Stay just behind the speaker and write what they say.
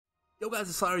Yo guys,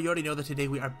 it's slyroh. You already know that today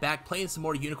we are back playing some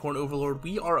more Unicorn Overlord.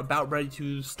 We are about ready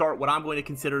to start what I'm going to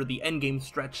consider the endgame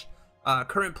stretch.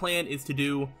 Current plan is to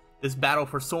do this battle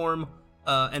for Storm,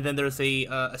 and then there's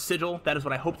a sigil. That is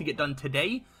what I hope to get done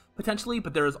today, potentially,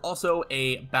 but there is also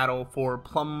a battle for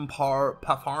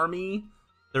Pafarmi.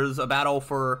 There's a battle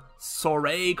for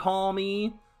Soray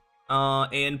Calmy,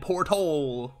 and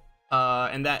Portal,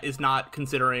 and that is not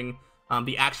considering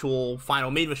the actual final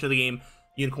main mission of the game,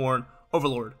 Unicorn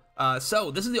Overlord. So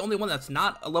this is the only one that's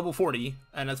not a level 40,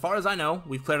 and as far as I know,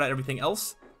 we've cleared out everything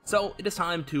else. So it is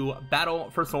time to battle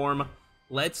for Storm.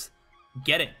 Let's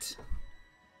get it.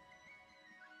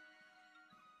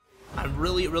 I'm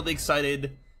really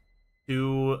excited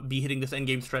to be hitting this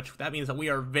endgame stretch. That means that we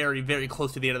are very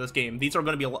close to the end of this game. These are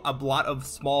going to be a lot of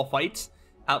small fights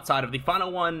outside of the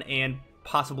final one and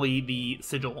possibly the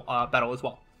sigil battle as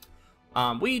well.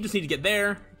 We just need to get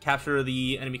there, capture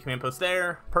the enemy command post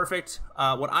there. Perfect.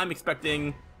 What I'm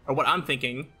expecting, or what I'm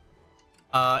thinking,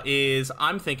 is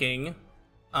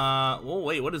well,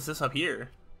 wait, what is this up here?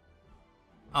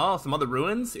 Oh, some other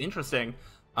ruins? Interesting.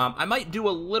 I might do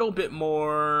a little bit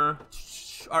more.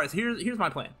 Alright, so here's my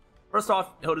plan. First off,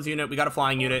 Hilda's unit, we got a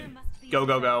flying unit.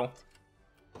 Go.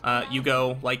 You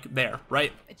go, like, there,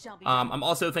 right? I'm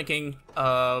also thinking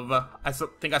of, I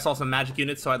think I saw some magic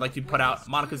units, so I'd like to put out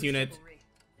Monica's unit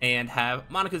and have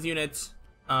Monica's unit,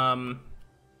 oh,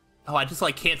 I just,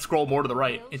 like, can't scroll more to the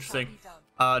right. Interesting.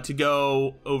 To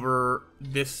go over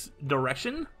this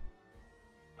direction.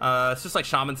 It's just, like,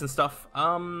 shamans and stuff.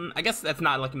 I guess that's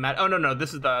not, like, oh, no,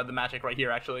 this is the magic right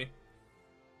here, actually.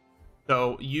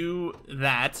 So,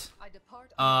 that.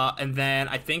 And then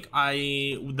I think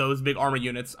those big armor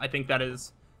units, I think that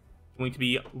is going to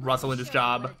be Rosalinda's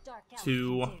job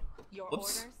to,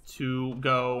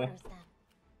 go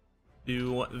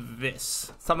do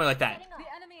this. Something like that.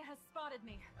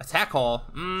 Attack call?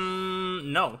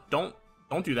 No, don't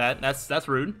do that. That's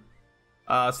rude.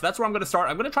 So that's where I'm going to start.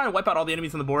 I'm going to try and wipe out all the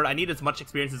enemies on the board. I need as much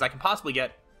experience as I can possibly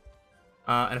get.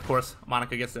 And of course,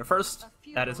 Monica gets there first.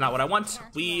 That is not what I want.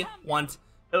 We want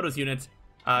Hilda's unit.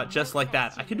 Just like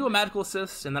that. I could do a magical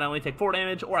assist, and then I only take 4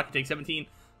 damage, or I could take 17.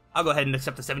 I'll go ahead and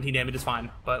accept the 17 damage, is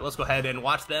fine. But let's go ahead and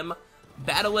watch them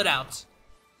battle it out.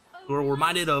 We're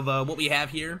reminded of what we have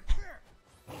here.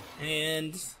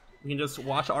 And we can just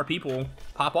watch our people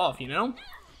pop off, you know?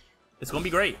 It's gonna be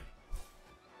great.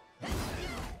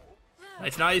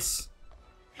 Nice.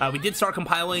 We did start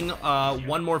compiling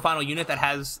one more final unit that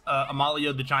has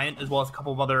Amalia the Giant, as well as a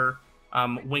couple of other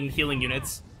winged healing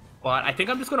units. But I think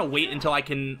I'm just going to wait until I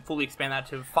can fully expand that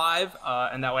to 5,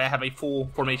 and that way I have a full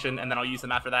formation, and then I'll use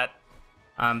them after that.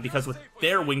 Because with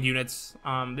their winged units,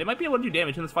 they might be able to do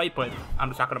damage in this fight, but I'm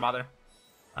just not going to bother.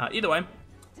 Either way,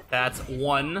 that's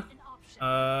 1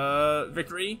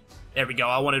 victory. There we go.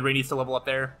 I wanted Rhaenys to level up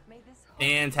there.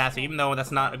 Fantastic. Even though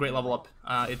that's not a great level up,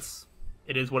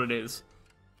 it is what it is.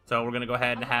 So we're going to go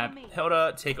ahead and have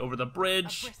Hilda take over the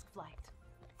bridge.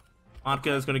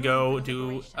 Monica is going to go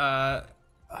do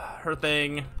her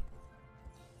thing.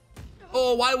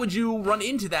 Oh, why would you run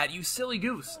into that, you silly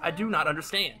goose? I do not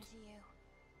understand.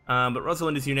 But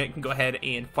Rosalinda's unit can go ahead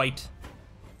and fight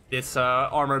this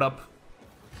armored up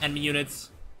enemy units.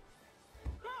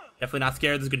 Definitely not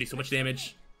scared. This is gonna do so much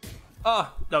damage.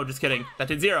 Oh, no, just kidding. That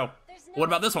did 0. What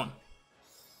about this one?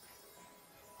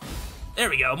 There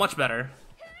we go, much better.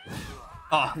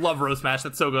 Oh, love Rose Smash.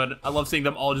 That's so good. I love seeing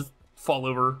them all just fall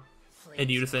over in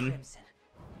unison.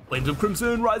 Flames of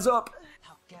Crimson, rise up!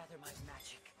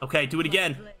 Okay, do it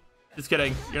again. Just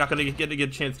kidding. You're not gonna get a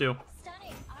chance to.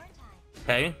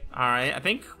 Okay, alright. I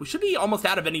think we should be almost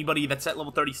out of anybody that's at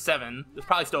level 37. There's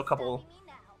probably still a couple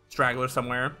stragglers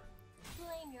somewhere.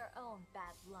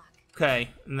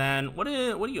 Okay, and then what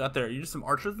are you out there? You just some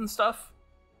archers and stuff?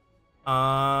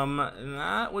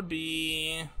 That would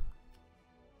be.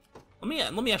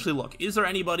 Let me actually look. Is there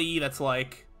anybody that's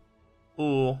like,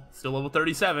 ooh, still level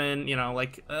 37, you know,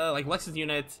 like Lex's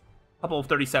unit, a couple of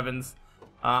 37s.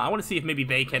 I want to see if maybe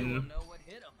they can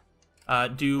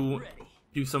do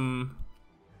some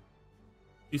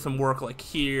work like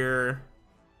here,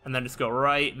 and then just go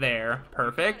right there.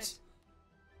 Perfect.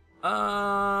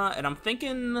 And I'm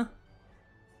thinking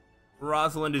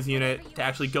Rosalinda's unit to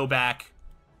actually go back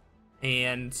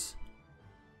and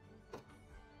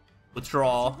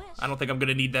withdraw. I don't think I'm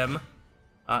gonna need them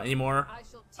anymore.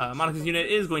 Monica's unit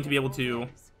is going to be able to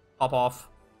pop off.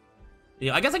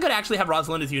 Yeah, I guess I could actually have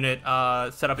Rosalinda's unit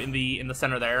set up in the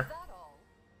center there.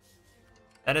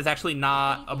 That is actually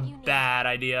not a bad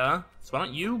idea. So why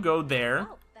don't you go there?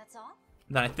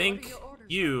 Then I think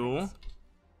you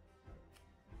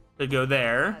could go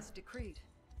there.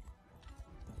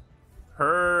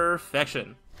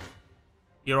 Perfection.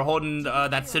 You're holding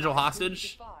that sigil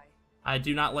hostage. I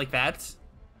do not like that.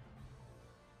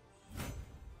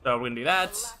 So we're gonna do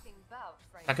that.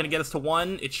 Not gonna get us to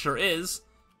 1. It sure is.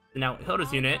 Now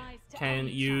Hilda's unit can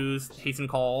use Hasten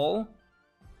Call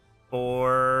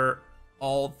for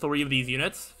all 3 of these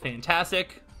units.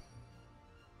 Fantastic.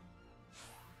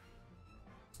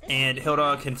 And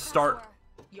Hilda can start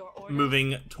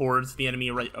moving towards the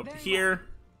enemy right up here.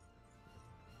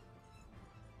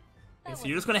 Okay, so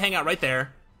you're just gonna hang out right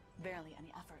there.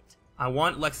 I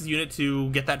want Lex's unit to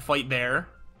get that fight there.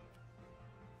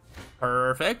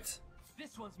 Perfect.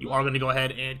 You are going to go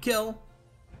ahead and kill.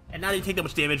 And now that you take that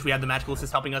much damage, we have the magical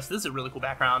assist helping us. This is a really cool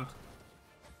background.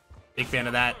 Big fan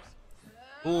of that.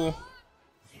 Ooh.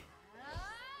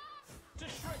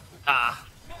 Ah.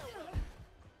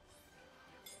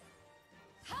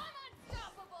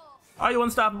 Are you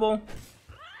unstoppable?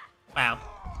 Wow.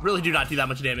 Really do not do that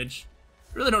much damage.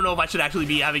 Really don't know if I should actually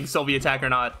be having Sylvie attack or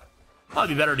not.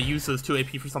 Probably be better to use those 2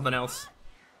 AP for something else.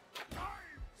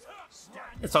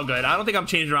 It's all good. I don't think I'm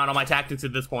changing around all my tactics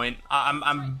at this point. I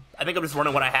think I'm just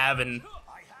running what I have, and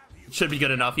it should be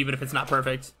good enough, even if it's not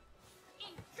perfect.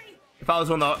 If I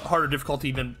was on the harder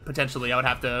difficulty, then potentially I would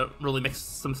have to really mix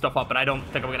some stuff up, but I don't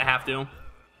think I'm gonna have to.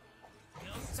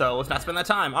 So let's not spend that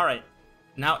time. All right.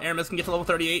 Now Aramis can get to level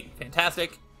 38.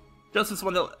 Fantastic. Joseph's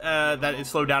one that is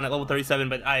slowed down at level 37,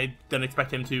 but I don't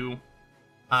expect him to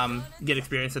get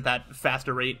experience at that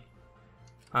faster rate.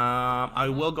 I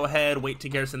will go ahead, wait to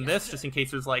garrison this, just in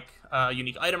case there's like a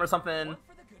unique item or something.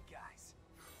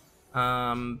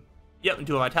 Yep, and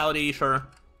do a vitality, sure.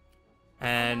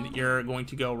 And you're going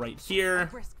to go right here.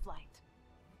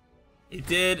 It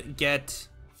did get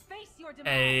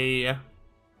a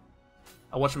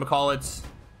whatchamacallit,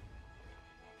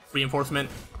 reinforcement.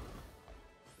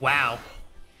 Wow.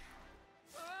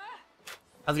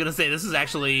 I was gonna say, this is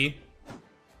actually...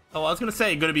 Oh, I was gonna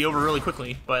say, gonna be over really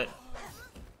quickly, but...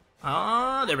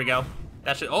 there we go.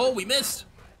 That should... Oh, we missed!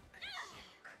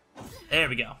 There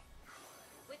we go.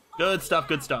 Good stuff,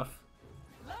 good stuff.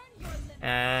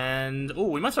 And... Oh,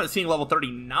 we might start seeing level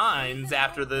 39s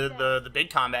after the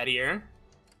big combat here.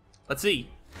 Let's see.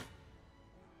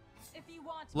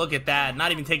 Look at that,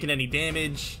 not even taking any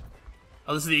damage.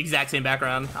 Oh, this is the exact same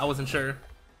background. I wasn't sure.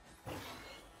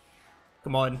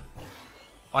 Come on.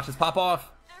 Watch this pop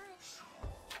off.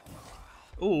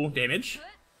 Ooh, damage.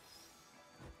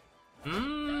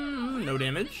 No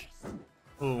damage.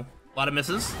 Ooh, a lot of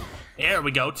misses. There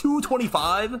we go,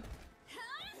 225.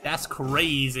 That's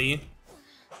crazy.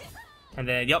 And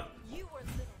then, yep.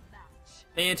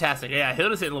 Fantastic. Yeah,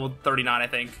 Hilda's hitting level 39, I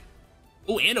think.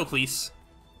 Ooh, and Oclese.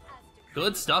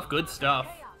 Good stuff, good stuff.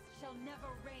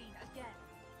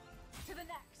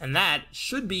 And that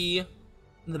should be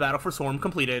the battle for Storm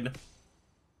completed.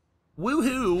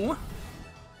 Woohoo!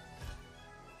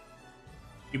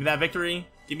 Give me that victory.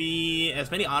 Give me as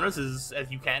many honors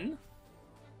as you can.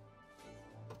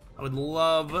 I would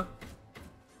love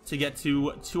to get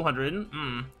to 200.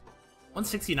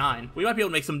 169. We might be able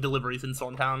to make some deliveries in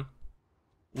Stormtown.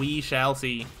 We shall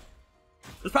see.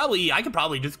 There's probably... I could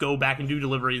probably just go back and do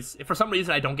deliveries. If for some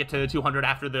reason I don't get to 200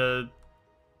 after the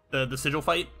sigil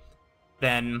fight,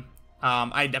 then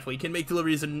I definitely can make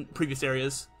deliveries in previous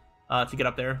areas to get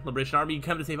up there. Liberation Army, you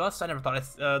come to save us? I never thought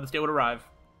this day would arrive.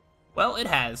 Well, it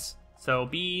has. So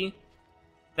be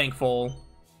thankful.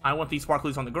 I want these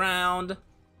sparklies on the ground.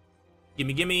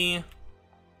 Gimme, gimme.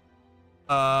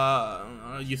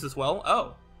 Use this well.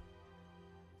 Oh.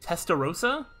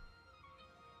 Testarossa?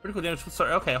 Critical damage.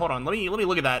 Sorry. Okay, hold on. Let me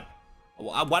look at that.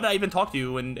 Why did I even talk to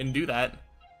you and do that?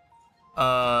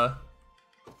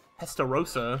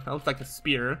 Testarossa. That looks like a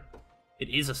spear. It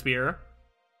is a spear.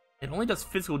 It only does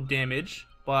physical damage,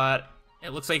 but it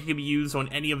looks like it can be used on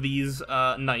any of these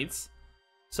knights.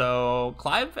 So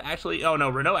Clive actually... Oh no,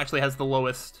 Renault actually has the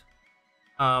lowest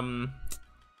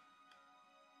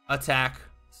attack.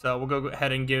 So we'll go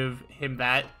ahead and give him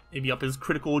that. Maybe up his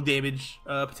critical damage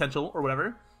potential or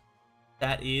whatever.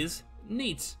 That is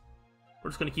neat. We're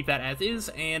just going to keep that as is,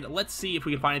 and let's see if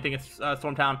we can find anything at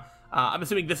Stormtown. I'm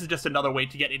assuming this is just another way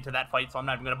to get into that fight, so I'm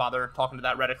not even going to bother talking to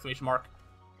that red exclamation mark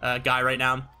guy right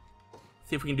now.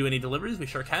 See if we can do any deliveries. We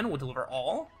sure can. We'll deliver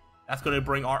all. That's going to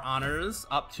bring our honors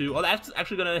up to... Oh, that's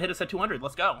actually going to hit us at 200.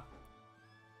 Let's go.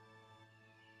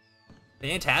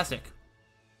 Fantastic.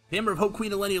 The Ember of Hope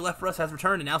Queen Elenia left for us has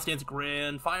returned and now stands a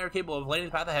grand fire capable of lighting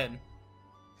the path ahead.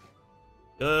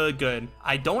 Good, good.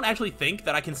 I don't actually think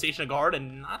that I can station a guard,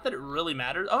 and not that it really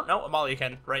matters. Oh, no, Amalia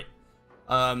can, right.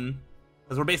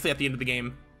 Because we're basically at the end of the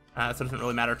game, so it doesn't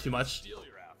really matter too much.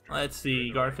 Let's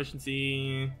see, guard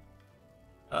efficiency.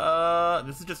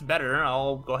 This is just better.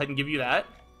 I'll go ahead and give you that.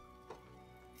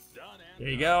 There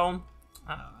you go.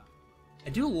 I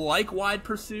do like wide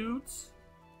pursuits.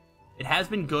 It has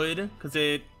been good because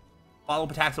it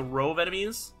follow-up attacks a row of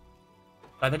enemies.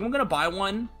 But I think I'm gonna buy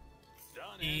one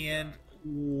and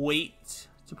wait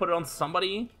to put it on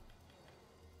somebody.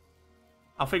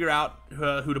 I'll figure out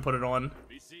who to put it on.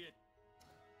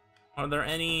 Are there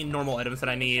any normal items that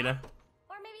I need?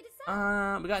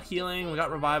 We got healing, we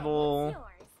got revival.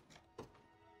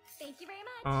 Thank you very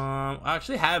much. I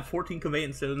actually have 14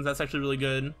 conveyance stones. That's actually really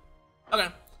good. Okay.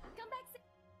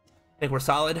 I think we're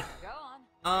solid.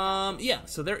 Yeah,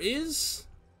 so there is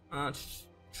I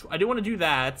do want to do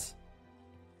that.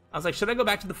 I was like, should I go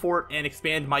back to the fort and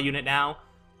expand my unit now?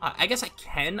 I guess I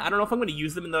can. I don't know if I'm going to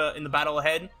use them in the battle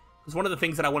ahead, because one of the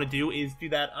things that I want to do is do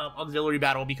that auxiliary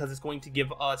battle, because it's going to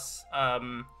give us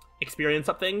experience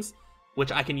up things,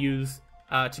 which I can use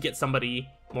to get somebody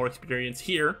more experience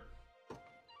here.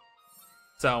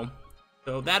 So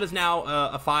that is now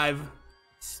a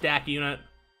 5-stack unit,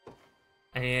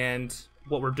 and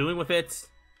what we're doing with it,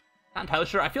 not entirely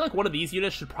sure. I feel like one of these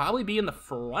units should probably be in the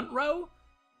front row,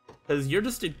 because you're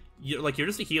just a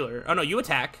healer. Oh no, you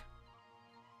attack.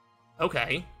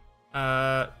 Okay.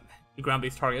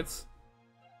 Ground-based targets.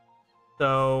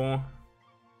 So,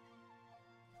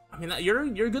 I mean,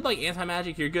 you're good like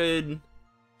anti-magic. You're good.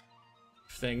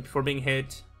 Interesting. Before being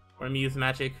hit, or immune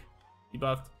magic,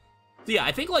 debuffed. So yeah,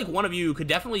 I think like one of you could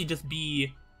definitely just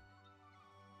be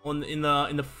in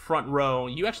the front row.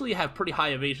 You actually have pretty high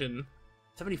evasion,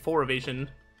 74 evasion,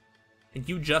 and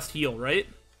you just heal, right?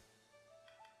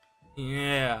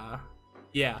 Yeah.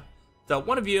 So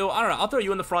one of you, I don't know, I'll throw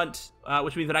you in the front,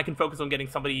 which means that I can focus on getting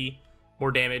somebody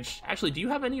more damage. Actually, do you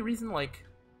have any reason, like,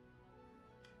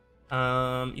 you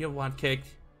have one kick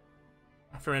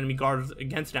after enemy guards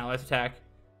against an ally's attack.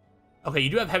 Okay, you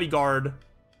do have heavy guard.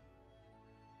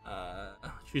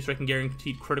 True strike and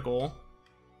guaranteed critical.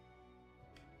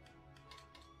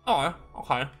 Oh,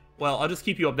 okay. Well, I'll just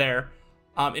keep you up there.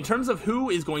 In terms of who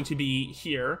is going to be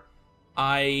here,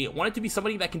 I want it to be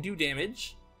somebody that can do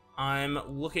damage. I'm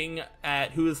looking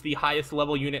at who is the highest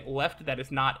level unit left that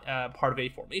is not part of a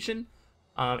formation.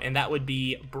 And that would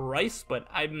be Bryce, but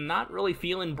I'm not really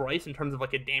feeling Bryce in terms of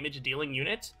like a damage dealing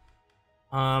unit.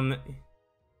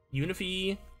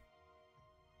 Unify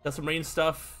does some range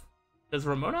stuff. Does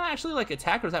Ramona actually like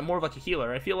attack, or is that more of like a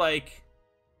healer? I feel like,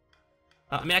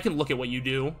 I mean, I can look at what you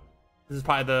do. This is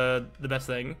probably the best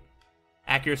thing.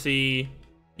 Accuracy.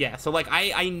 Yeah, so like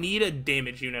I need a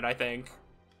damage unit, I think.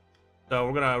 So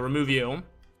we're gonna remove you.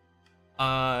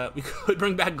 We could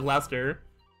bring back Gloucester.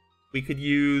 We could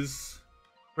use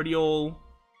pretty old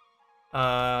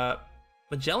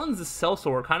Magellan's a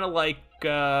sellsword, kind of like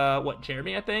what,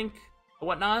 Jeremy, I think, or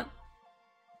whatnot.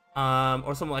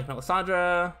 Or someone like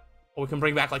Melisandre. Or we can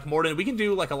bring back like Morden. We can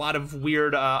do like a lot of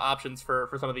weird options for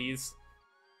some of these.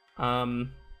 I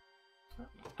mean,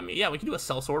 yeah, we can do a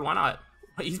sellsword. Why not?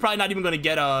 He's probably not even going to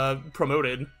get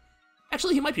promoted.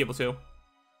 Actually, he might be able to.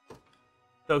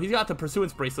 So he's got the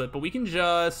Pursuance Bracelet, but we can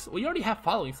just... Well, you already have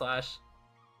Following Slash.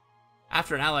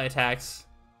 After an ally attacks.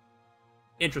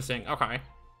 Interesting. Okay.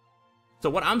 So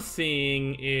what I'm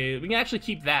seeing is... We can actually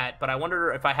keep that, but I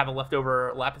wonder if I have a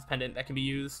leftover Lapis Pendant that can be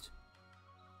used.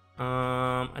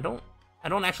 I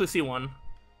don't actually see one.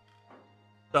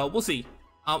 So we'll see.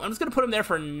 I'm just going to put him there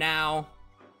for now.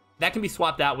 That can be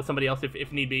swapped out with somebody else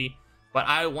if need be. But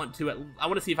I want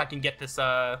to see if I can get this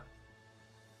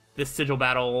this sigil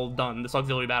battle done, this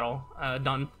auxiliary battle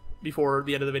done before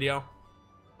the end of the video.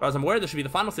 As I'm aware, this should be the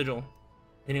final sigil.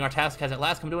 Meaning our task has at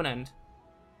last come to an end.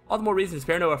 All the more reason to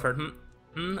spare no effort.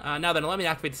 Now then, let me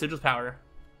activate the sigil's power.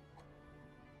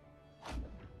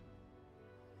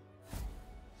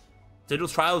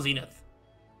 Sigil's Trial Zenith.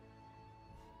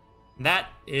 That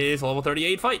is a level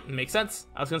 38 fight. It makes sense.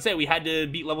 I was gonna say we had to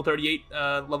beat level 38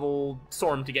 level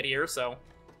Storm to get here, so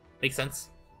makes sense.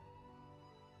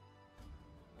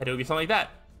 It would be something like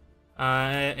that.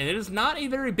 And it is not a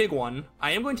very big one.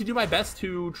 I am going to do my best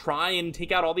to try and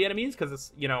take out all the enemies, because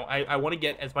it's, you know, I want to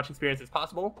get as much experience as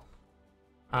possible.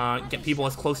 Get people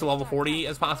as close to level 40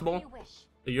 as possible.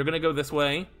 So you're gonna go this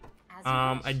way.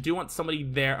 I do want somebody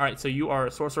there. Alright, so you are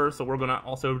a sorcerer, so we're gonna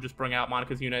also just bring out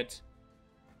Monica's unit.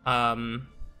 A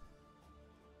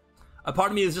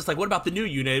part of me is just like, what about the new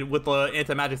unit with the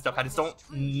anti-magic stuff? I just don't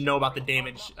know about the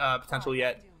damage potential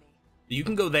yet. You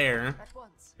can go there,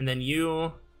 and then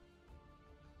you...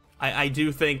 I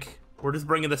do think we're just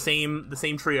bringing the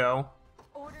same trio.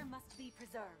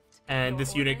 And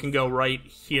this unit can go right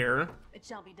here.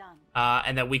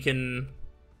 And then we can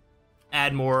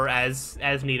add more as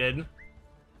needed.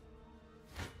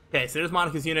 Okay, so there's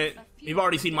Monica's unit. You've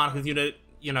already seen Monica's unit,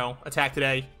 you know, attack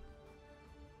today.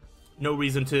 no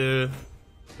reason to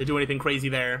do anything crazy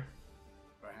there.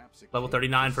 Level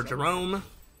 39 for Jerome.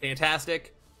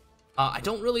 Fantastic. I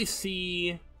don't really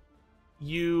see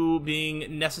you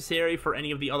being necessary for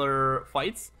any of the other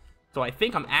fights. So I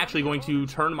think I'm actually going to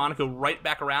turn Monaco right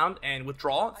back around and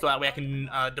withdraw, so that way I can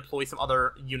deploy some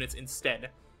other units instead.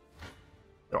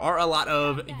 There are a lot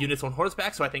of units on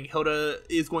horseback, so I think Hilda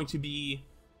is going to be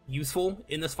useful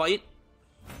in this fight.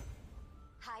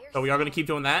 So we are going to keep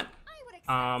doing that.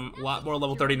 A lot more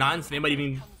level 39s. They might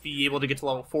even be able to get to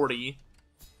level 40.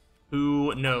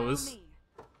 Who knows?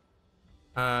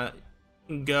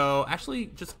 Go. Actually,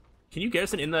 just can you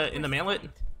garrison in the manlet?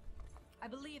 I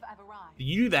believe I've arrived.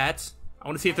 You do that. I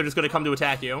want to see if they're just going to come to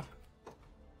attack you.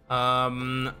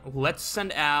 Let's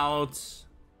send out.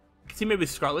 I can see maybe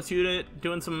Scarlet's unit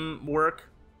doing some work.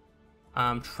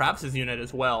 Travis's unit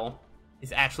as well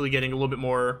is actually getting a little bit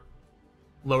more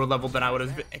lower level than I would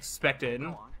have expected.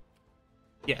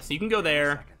 Yeah, so you can go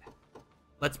there.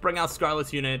 Let's bring out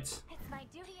Scarlet's unit.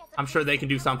 I'm sure they can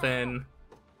do something.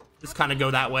 Just kind of go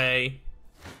that way.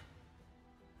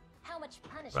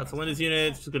 Rosalinda's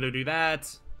unit is going to do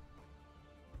that.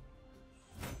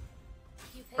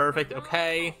 Perfect,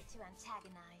 okay.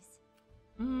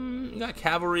 You got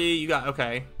cavalry, you got,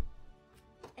 okay.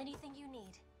 Anything you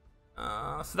need.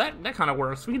 So that kind of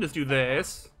works. We can just do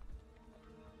this.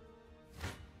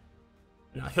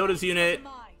 Now Hilda's unit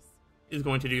is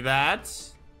going to do that.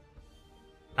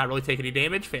 Not really take any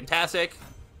damage, fantastic.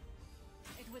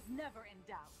 It was never in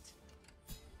doubt.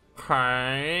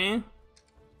 Okay.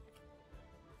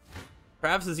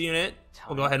 Travis's unit,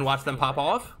 we'll go ahead and watch them pop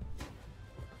off.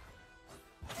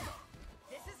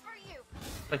 This is for you.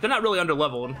 Like, they're not really under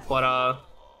leveled, but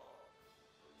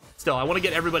still, I want to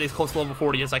get everybody as close to level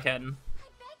 40 as I can. I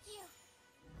beg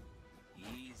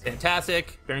you.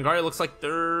 Fantastic. Berengaria looks like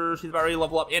she's about ready to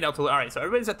level up, and Alta. Alright, so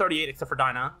everybody's at 38 except for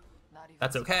Dinah.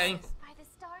 That's okay. By the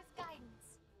star's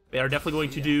guidance. They are definitely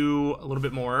going to do a little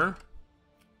bit more.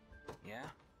 Yeah.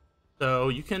 So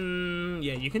you can,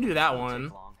 yeah, you can do that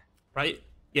one, right?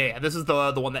 Yeah, this is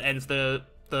the one that ends the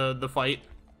fight.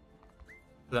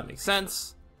 So that makes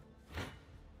sense.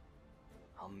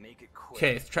 I'll make it quick.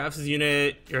 Okay, so Travis's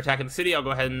unit, you're attacking the city. I'll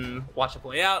go ahead and watch it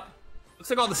play out. Looks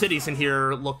like all the cities in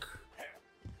here look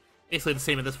basically the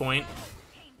same at this point.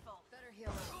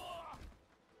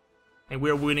 And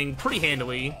we're winning pretty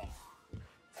handily.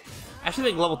 I actually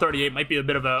think level 38 might be a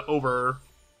bit of a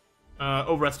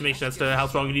overestimation as to how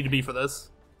strong you need to be for this.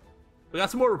 We got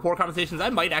some more rapport conversations. I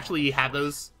might actually have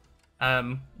those.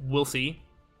 We'll see.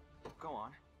 Go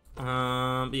on.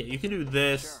 But yeah, you can do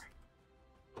this. Sure.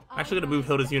 I'm actually gonna move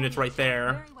Hilda's units right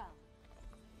there.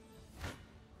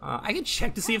 I can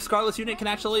check to see if Scarlet's unit can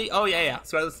actually. Oh yeah,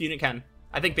 Scarlet's unit can.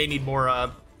 I think they need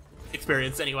more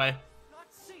experience anyway.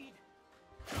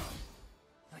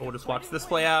 We'll just watch this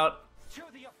play out.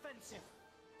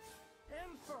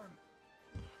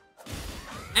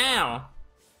 Ow!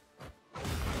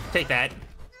 Take that.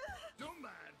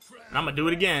 And I'm gonna do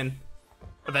it again.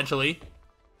 Eventually.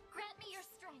 Grant me your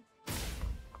strength.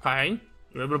 Okay.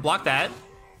 You're able to block that.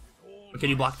 Or can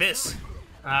you block this?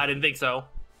 I didn't think so.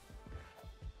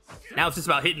 Now it's just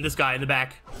about hitting this guy in the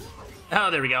back. Oh,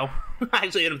 there we go. I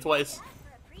actually hit him twice. For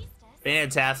a priestess.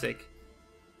 Fantastic.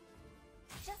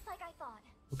 Just like I thought.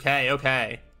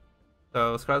 Okay.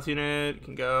 So Scarlet's unit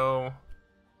can go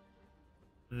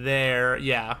there.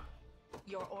 Yeah.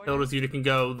 Your orders Hilda's unit can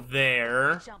go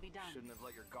there. shall be done. Shouldn't have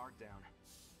let your guard down.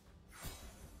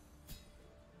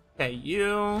 Okay,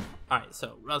 you. Alright,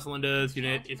 so Rosalinda's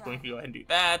unit is going to go ahead and do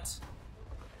that.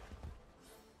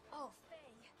 Oh,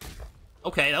 Faye.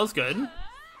 Okay, that was good.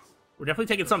 We're definitely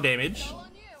taking some damage.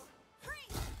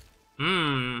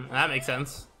 That makes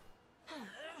sense.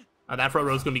 That front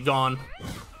row's gonna be gone.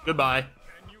 Goodbye.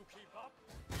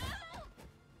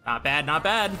 Not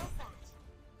bad.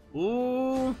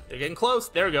 Ooh, they're getting close.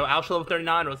 There we go. Alsha level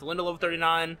 39, Rosalinda level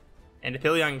 39, and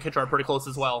Athelion and Kitra are pretty close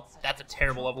as well. That's a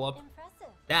terrible level up. Impressive.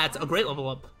 That's a great level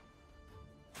up.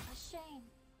 A shame,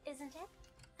 isn't it?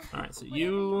 Alright, so Whatever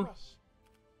you... wish.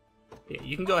 Yeah,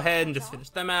 you can go ahead and just finish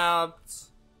them out.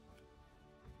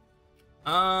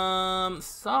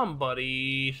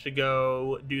 Somebody should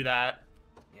go do that.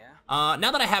 Yeah.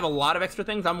 Now that I have a lot of extra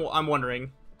things, I'm wondering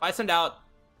if I send out,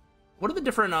 what are the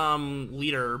different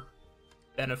leader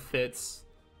benefits?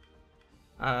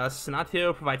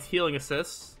 Senatio provides healing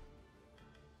assists.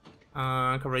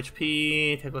 Cover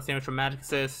HP, take less damage from magic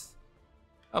assists.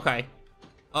 Okay.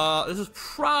 This is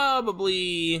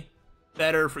probably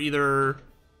better for either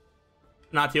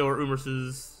Senatio or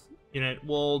Umris's unit.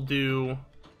 We'll do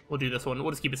this one.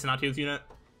 We'll just keep it Senatio's unit.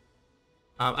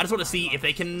 I just want to see if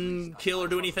they can kill or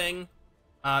do anything.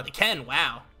 They can.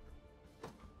 Wow.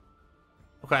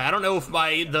 Okay, I don't know if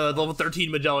the level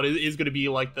 13 Magellan is going to be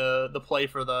like the play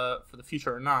for the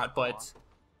future or not, but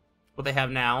what they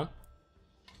have now.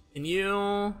 Can you?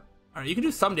 All right, you can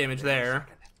do some damage there.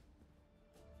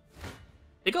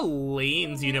 I think a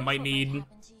lanes unit might need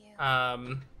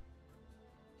some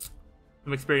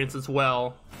experience as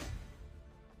well.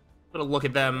 I'm gonna look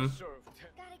at them.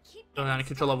 Going on to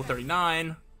control level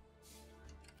 39.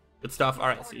 Good stuff. All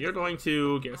right, so you're going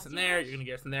to garrison there. You're going to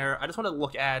garrison there. I just want to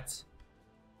look at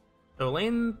so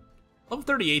lane level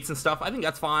 38s and stuff. I think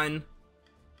that's fine.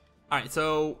 All right,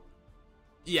 so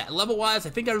yeah, level wise,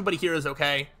 I think everybody here is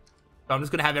okay. So I'm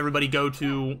just gonna have everybody go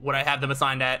to what I have them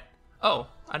assigned at. Oh,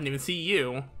 I didn't even see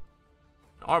you. An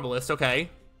Arbalist,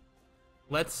 okay.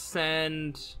 Let's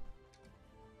send.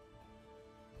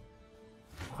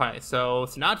 Okay, so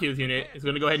Sonatio's unit is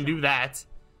gonna go ahead and do that.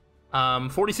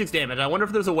 46 damage. I wonder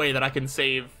if there's a way that I can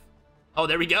save. Oh,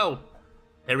 there we go.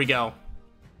 There we go.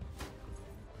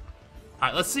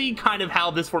 Alright, let's see kind of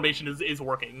how this formation is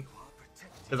working.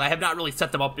 Because I have not really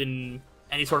set them up in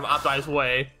any sort of optimized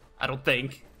way, I don't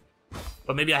think.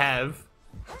 But maybe I have.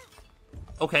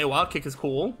 Okay, Wild Kick is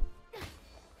cool.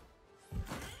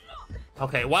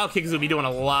 Okay, Wild Kick is going to be doing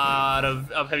a lot of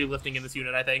heavy lifting in this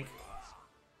unit, I think.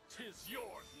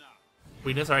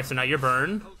 Weakness, alright, so now you're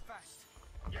burn.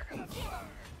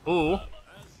 Ooh.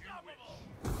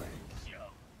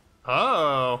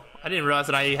 Oh, I didn't realize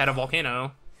that I had a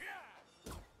volcano.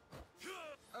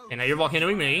 Okay, now you're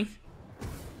volcanoing me.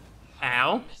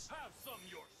 Ow.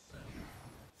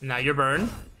 Now you're burn.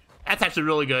 That's actually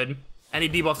really good. Any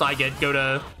debuffs I get go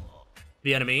to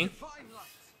the enemy.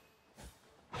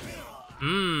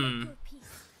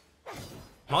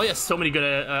 Molly has so many good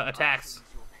attacks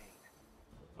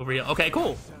over here. Okay,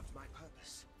 cool.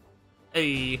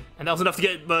 Hey, and that was enough to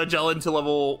get Magellan to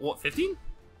level, what, 15?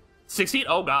 16?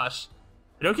 Oh gosh.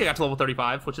 Inoki got to level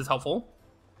 35, which is helpful.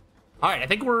 Alright, I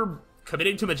think we're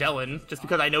committing to Magellan, just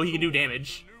because I know he can do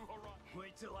damage.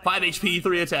 5 HP,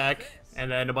 3 attack, and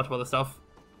then a bunch of other stuff.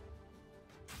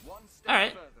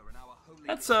 Alright.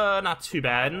 That's not too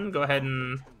bad. Go ahead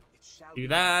and do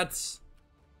that.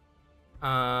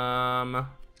 I've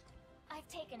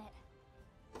taken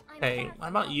it. Hey, what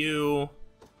about you?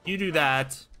 You do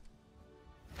that.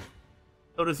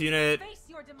 Lotus unit.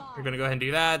 You're gonna go ahead and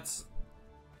do that. To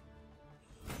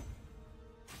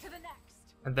the next.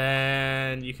 And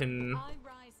then you can I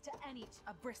rise to any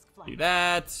a brisk flight. do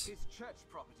that. It's church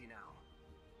property now.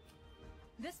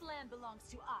 This land belongs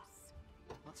to us.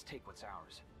 Let's take what's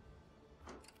ours.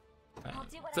 Okay. I'll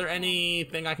do what Is there I can.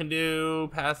 anything I can do?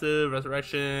 Passive,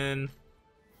 resurrection.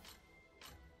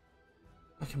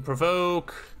 I can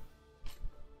provoke.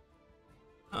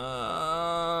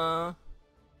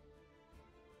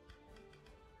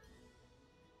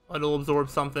 It'll absorb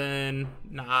something.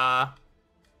 Nah.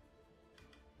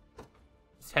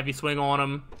 Just heavy swing on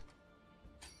him.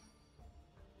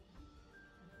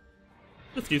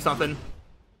 Let's do something.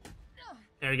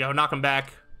 There you go. Knock him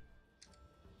back.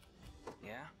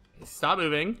 Yeah? Stop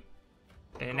moving.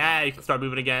 And now you can start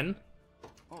moving again.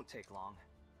 Won't take long.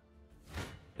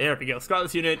 There we go.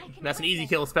 Scarlet's unit. That's an easy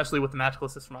kill, especially with the magical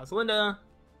assist from Rosalinda.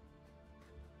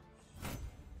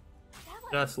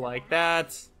 Just like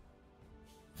that.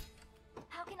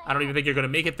 How can I don't even think you're going to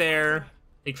make it there.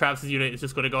 I think Travis's unit is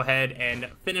just going to go ahead and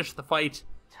finish the fight.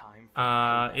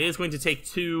 Time. It is going to take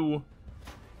two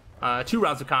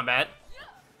rounds of combat.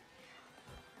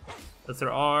 Because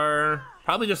there are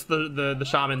probably just the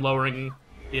shaman lowering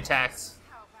the attacks.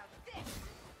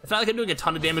 It's not like I'm doing a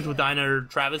ton of damage with Dinah or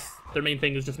Travis. Their main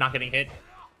thing is just not getting hit.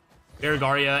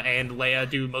 Berengaria and Leia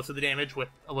do most of the damage with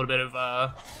a little bit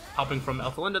of helping from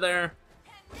Elfalinda there.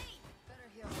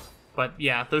 But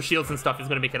yeah, those shields and stuff is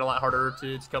going to make it a lot harder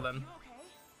to kill them.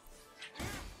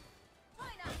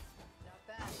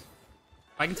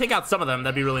 If I can take out some of them,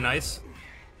 that'd be really nice.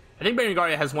 I think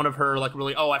Berengaria has one of her, like,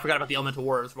 really... Oh, I forgot about the Elemental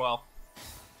War as well.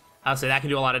 I'll say that can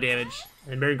do a lot of damage.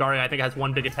 And Berengaria, I think, has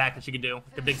one big attack that she can do.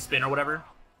 The big spin or whatever.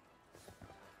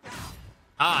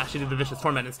 Ah, she did the Vicious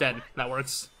Torment instead. That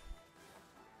works.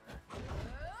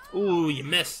 Ooh, you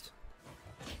missed.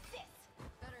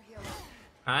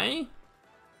 I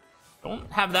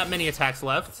don't have that many attacks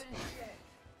left.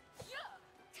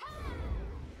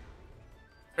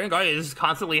 Berengaria just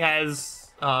constantly has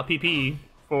PP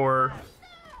for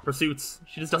pursuits.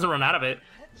 She just doesn't run out of it.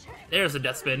 There's a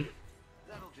death spin.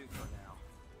 That'll do for now.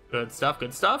 Good stuff,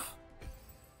 good stuff.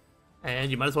 And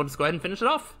you might as well just go ahead and finish it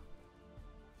off.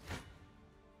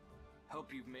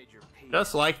 Hope you've made your peace.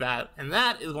 Just like that. And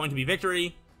that is going to be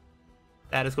victory.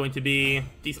 That is going to be a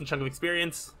decent chunk of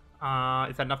experience.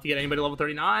 Is that enough to get anybody to level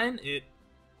 39? It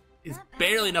is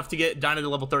barely enough to get Dinah to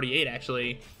level 38,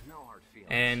 actually. No hard feelings.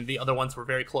 and the other ones were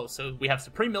very close. So we have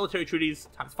Supreme Military Treaties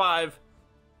times 5.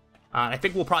 And I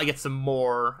think we'll probably get some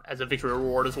more as a victory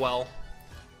reward as well.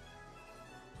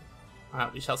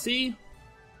 We shall see.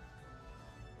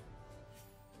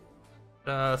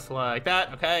 Just like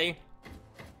that, okay.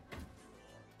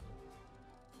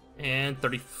 And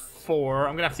 34.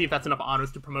 I'm gonna have to see if that's enough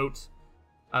honors to promote.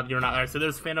 You're not. Alright, so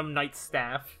there's Phantom Knight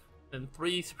Staff, and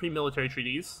 3 Supreme Military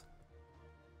Treaties.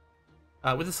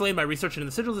 With this delay, my research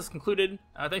into the sigils is concluded.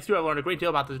 Thanks to you, I've learned a great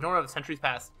deal about the Nora of the centuries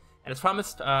past. And as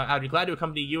promised, I'd be glad to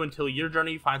accompany you until your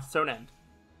journey finds its own end.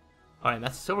 Alright,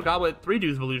 that's a Silver Goblet, 3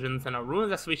 Dues of Illusions, and a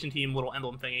Ruins Excavation Team little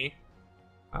emblem thingy.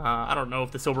 I don't know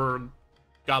if the Silver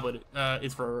Goblet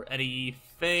is for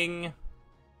anything.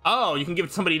 Oh, you can give it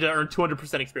to somebody to earn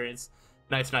 200% experience.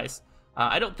 Nice, nice.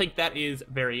 I don't think that is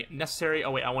very necessary.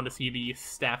 Oh, wait, I want to see the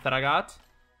staff that I got.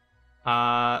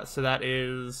 So that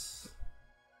is...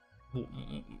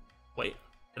 Wait,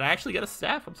 did I actually get a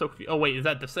staff? I'm so confused. Oh, wait, is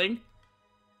that this thing?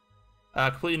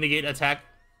 Completely negate attack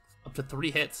up to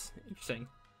 3 hits. Interesting.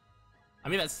 I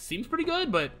mean, that seems pretty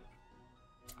good, but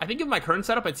I think in my current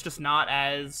setup, it's just not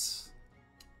as...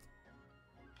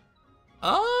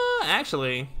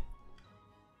 actually...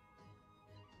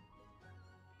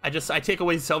 I take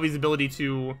away Selvy's ability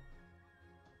to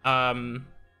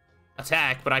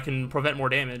attack, but I can prevent more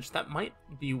damage. That might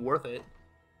be worth it.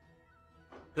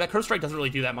 That Curse Strike doesn't really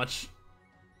do that much.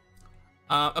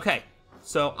 Okay,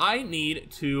 so I need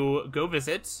to go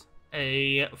visit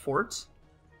a fort.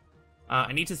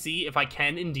 I need to see if I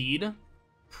can indeed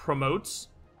promote,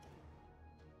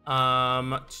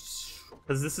 because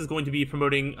this is going to be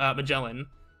promoting Magellan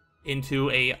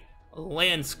into a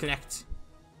Lance Connect.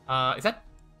 Is that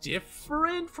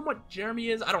different from what Jeremy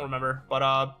is? I don't remember,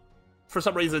 but for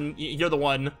some reason you're the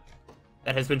one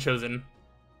that has been chosen.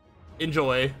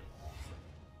 Enjoy.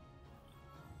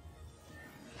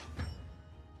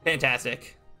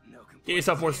 Fantastic. Get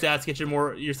yourself more stats, get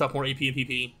yourself more AP and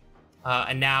PP.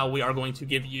 And now we are going to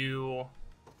give you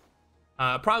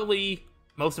probably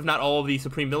most, if not all, of the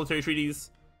Supreme Military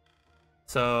Treaties.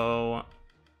 So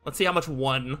let's see how much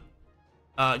 1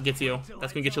 gets you.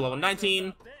 That's going to get you level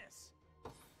 19.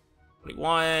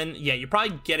 21. Yeah, you're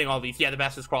probably getting all these. Yeah, the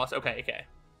Bastard's Cross. Okay, okay.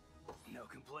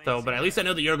 So, but at least I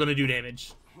know that you're going to do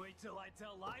damage. Wait till I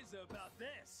tell Liza about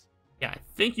this. Yeah, I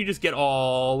think you just get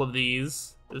all of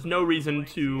these. There's no reason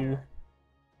to...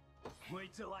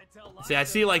 See, I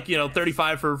see, like, you know,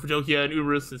 35 for Jokia and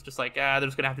Uberus is just like, they're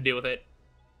just going to have to deal with it.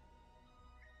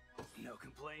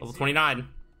 Level 29.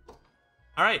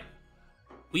 Alright.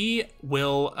 We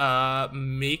will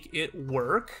make it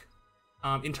work.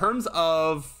 In terms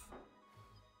of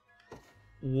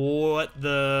what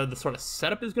the sort of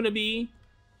setup is going to be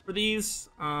for these,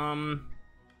 you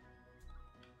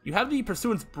have the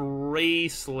Pursuance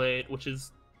Bracelet, which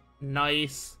is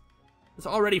nice. It's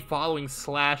already following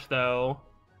Slash, though.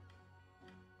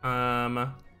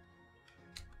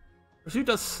 Pursuit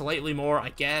does slightly more, I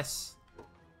guess.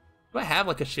 Do I have,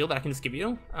 like, a shield that I can just give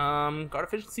you? Guard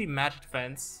Efficiency, Magic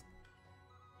Defense.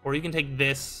 Or you can take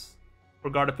this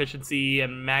for Guard Efficiency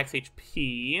and Max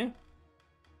HP.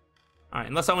 Alright,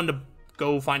 unless I wanted to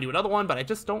go find you another one, but I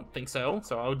just don't think so.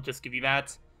 So I'll just give you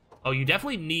that. Oh, you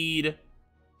definitely need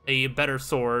a better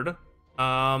sword.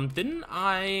 Didn't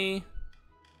I...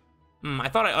 I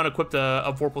thought I unequipped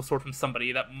a Vorpal sword from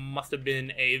somebody. That must have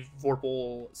been a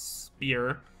Vorpal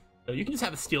spear. So you can just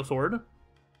have a steel sword.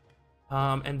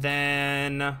 And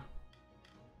then...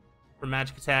 for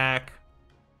magic attack...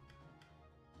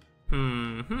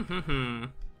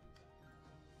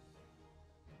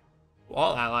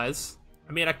 All allies.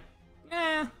 I mean,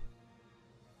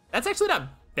 that's actually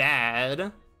not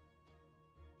bad.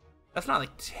 That's not, like,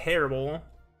 terrible.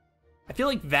 I feel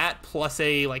like that plus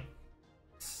a, like,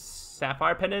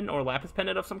 Sapphire Pendant or Lapis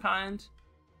Pendant of some kind.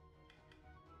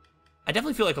 I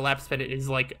definitely feel like a Lapis Pendant is,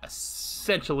 like,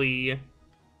 essentially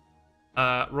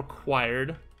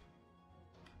required.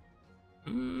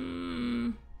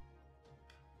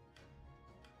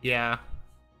 Yeah.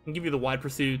 I can give you the Wide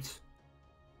Pursuit.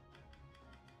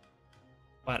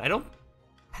 But I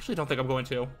actually don't think I'm going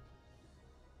to.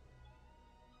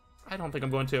 I don't think I'm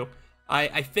going to.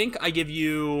 I think I give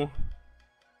you...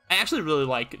 I actually really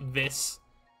like this.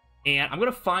 And I'm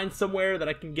going to find somewhere that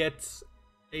I can get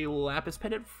a Lapis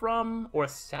Pendant from. Or a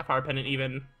Sapphire Pendant,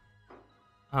 even.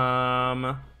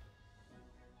 There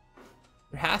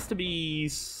has to be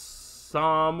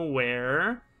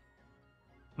somewhere.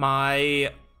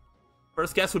 My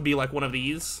first guess would be, like, one of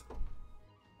these.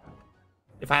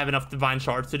 If I have enough Divine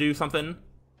Shards to do something.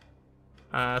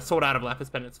 Sold out of Lapis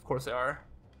Pendants, of course they are.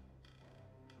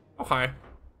 Okay.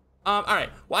 All right.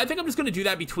 Well, I think I'm just gonna do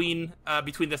that between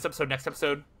this episode, next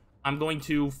episode. I'm going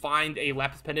to find a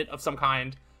lapis pendant of some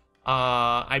kind.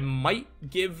 I might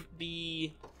give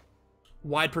the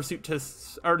wide pursuit to,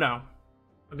 or no,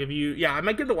 I'll give you. Yeah, I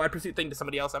might give the wide pursuit thing to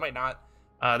somebody else. I might not.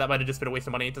 That might have just been a waste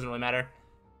of money. It doesn't really matter.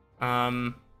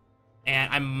 And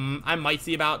I might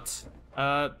see about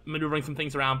maneuvering some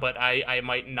things around, but I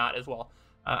might not as well.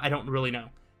 I don't really know.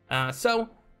 So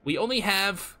we only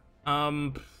have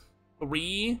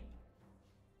three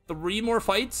more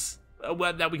fights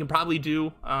that we can probably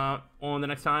do on the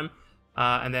next time,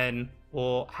 and then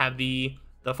we'll have the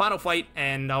final fight,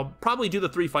 and I'll probably do the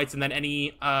 3 fights, and then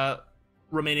any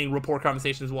remaining rapport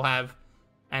conversations we'll have,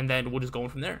 and then we'll just go on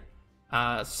from there.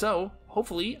 So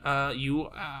hopefully you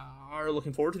are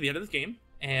looking forward to the end of this game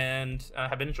and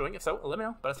have been enjoying it. So let me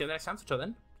know. But I'll see you next time. So till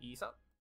then, peace out.